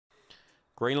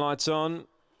Green lights on.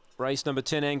 Race number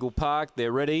 10, Angle-Park.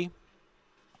 They're ready.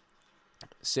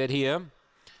 Set here.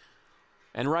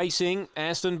 And racing,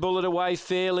 Aston Bullet away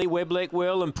fairly, Webleck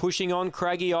well, and pushing on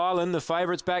Craggy Island. The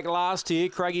favourites back last here.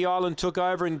 Craggy Island took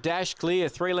over and dashed clear.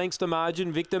 3 lengths to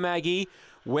margin. Victor Maggie,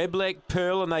 Webleck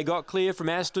Pearl, and they got clear from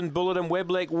Aston Bullet and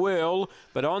Webleck Whirl.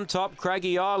 But on top,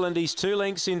 Craggy Island, he's 2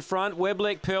 lengths in front.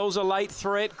 Webleck Pearl's a late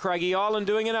threat. Craggy Island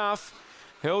doing enough.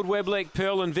 Held Webleck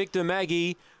Pearl and Victor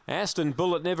Maggie. Aston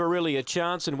Bullet never really a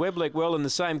chance, and Webleck well in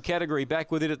the same category,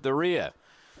 back with it at the rear.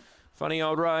 Funny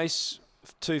old race.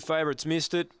 2 favourites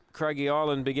missed it. Craggy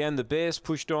Island began the best,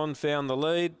 pushed on, found the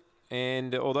lead,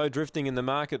 and although drifting in the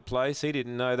marketplace, he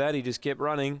didn't know that. He just kept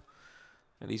running,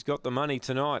 and he's got the money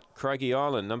tonight. Craggy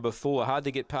Island, number 4, hard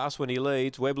to get past when he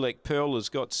leads. Webleck Pearl has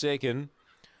got second,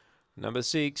 number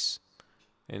 6,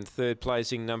 and third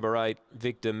placing number 8,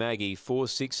 Victor Maggie. 4,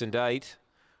 6 and 8.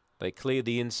 They cleared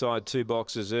the inside 2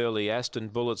 boxes early. Aston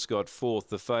Bullet's got 4th,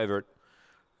 the favourite.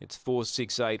 It's 4,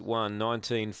 6, 8, 1,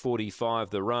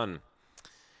 1945 the run.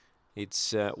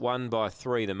 It's 1 by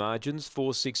 3 the margins.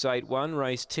 4, 6, 8, 1,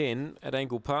 race 10 at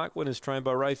Angle Park. Winners trained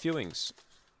by Ray Fewings.